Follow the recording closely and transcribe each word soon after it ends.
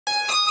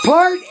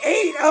Part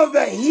 8 of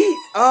The Heat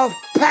of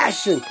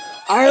Passion,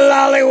 our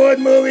Lollywood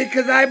movie,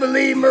 because I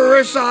believe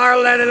Marissa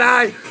Harlett and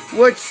I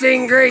would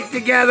sing great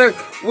together.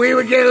 We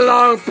would get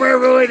along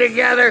perfectly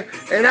together,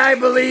 and I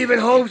believe in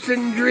hopes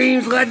and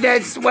dreams. Let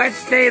that sweat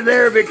stay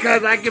there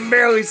because I can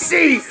barely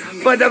see,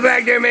 but the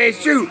fact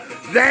remains true.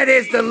 That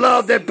is the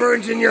love that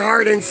burns in your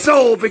heart and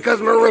soul, because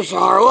Marissa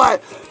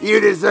Harlett,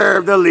 you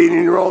deserve the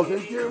leading roles in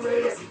 2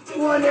 minutes.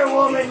 Wonder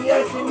Woman,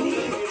 yes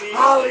indeed.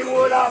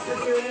 Hollywood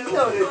opportunities,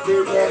 no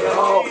dispute at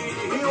all.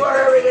 You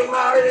are everything my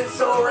heart and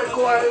soul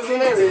requires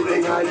and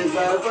everything I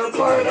desire for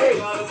part 8.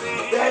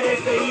 That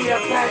is the heat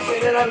of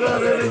passion that I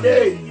love every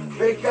day,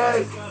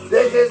 because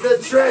this is the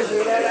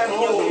treasure that I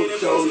hold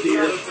so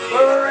dear.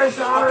 For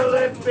Marissa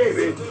Harlett,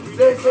 baby,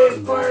 this is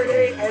part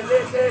 8, and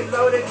this is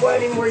Loaded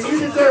Wedding, where you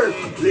deserve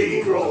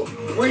leading roles,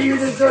 where you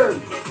deserve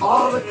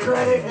all the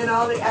credit and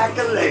all the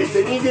accolades,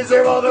 and you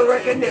deserve all the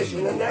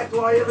recognition, and that's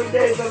why every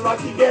day is a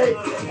lucky day,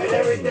 and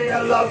every day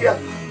I love you,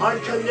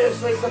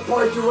 unconditionally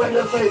support you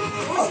endlessly,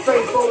 a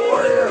faithful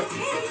warrior,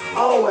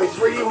 always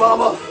for you,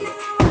 mama.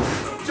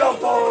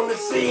 Jump on the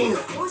scene,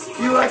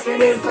 you left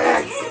an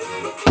impact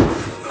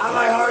on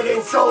my heart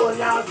and soul, and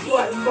now I'm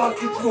sweating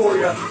buckets for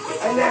you.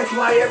 And that's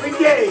why every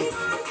day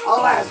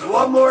I'll ask,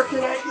 what more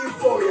can I do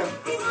for you?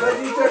 Because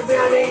you took me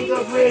on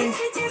angel's wings.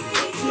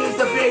 She's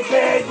the big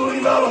bad booty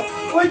mama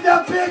with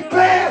the big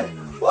bad.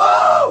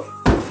 Whoa!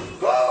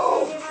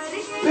 Whoa!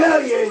 $1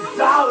 billion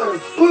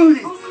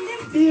booty.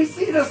 Do you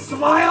see the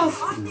smiles?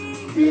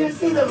 Do you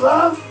see the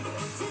love?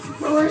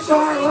 Marissa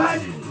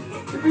Harlett,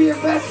 to be your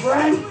best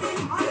friend?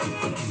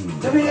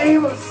 To be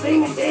able to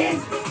sing and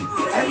dance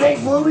and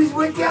make movies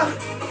with you?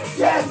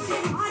 Yes,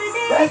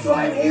 that's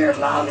why I'm here at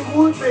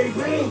Lollywood,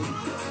 baby.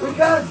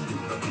 Because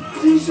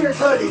t-shirts,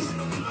 hoodies,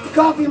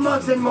 coffee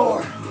mugs, and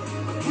more.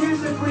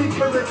 Music we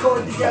can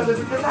record together,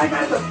 because I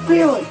got the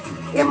feeling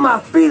in my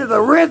feet of the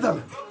rhythm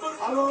of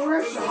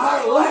Marissa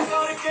Harlett.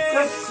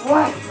 The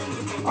sweat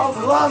of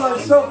love I'm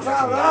so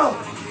proud of.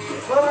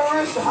 For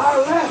Marissa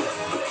Harlett,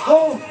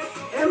 home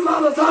in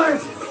mama's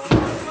arms.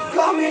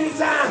 Call me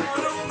anytime.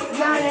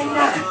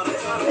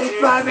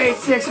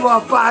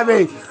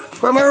 989-858-6158.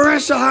 For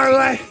Marissa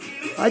Harlett,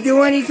 I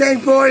do anything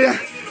for you,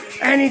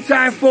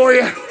 anytime for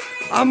you.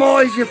 I'm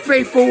always your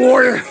faithful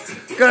warrior,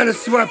 gonna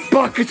sweat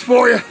buckets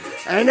for you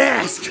and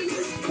ask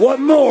what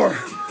more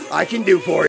I can do for you.